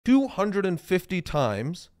250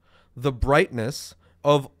 times the brightness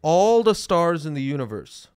of all the stars in the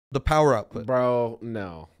universe. The power output. Bro,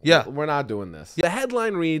 no. Yeah. We're not doing this. The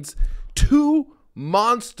headline reads, two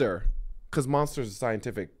monster, because monster is a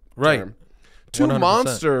scientific term. 2 100%.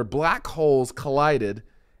 monster black holes collided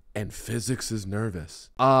and physics is nervous.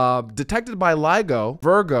 Detected by LIGO,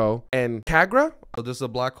 Virgo, and Cagra. So this is a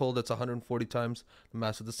black hole that's 140 times the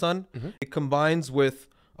mass of the sun. It combines with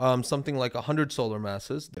something like 100 solar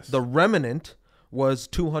masses. Yes. The remnant was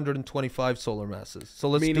 225 solar masses. So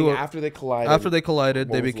let's Meaning do it. after they collided. After they collided,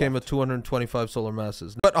 they became a 225 solar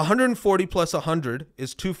masses. But 140 plus 100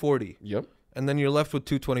 is 240. Yep. And then you're left with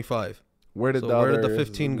 225. Where did where did the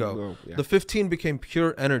 15 go? Yeah. The 15 became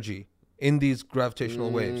pure energy in these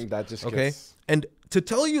gravitational waves. That just gets... And to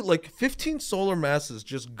tell you, like 15 solar masses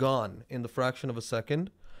just gone in the fraction of a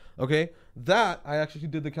second. Okay, that I actually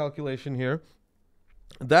did the calculation here.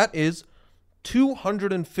 That is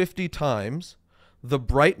 250 times the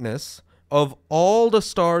brightness of all the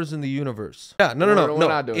stars in the universe. Yeah,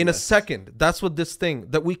 no. In a second. That's what this thing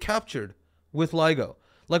that we captured with LIGO.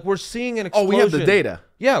 Like we're seeing an explosion. Oh, we have the data.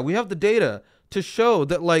 Yeah, we have the data to show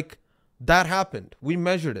that like that happened. We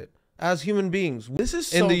measured it as human beings. This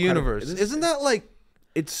is in the universe. Isn't that like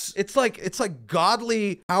it's like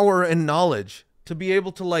godly power and knowledge to be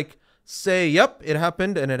able to like say, yep, it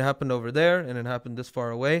happened and it happened over there and it happened this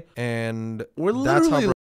far away, and we're literally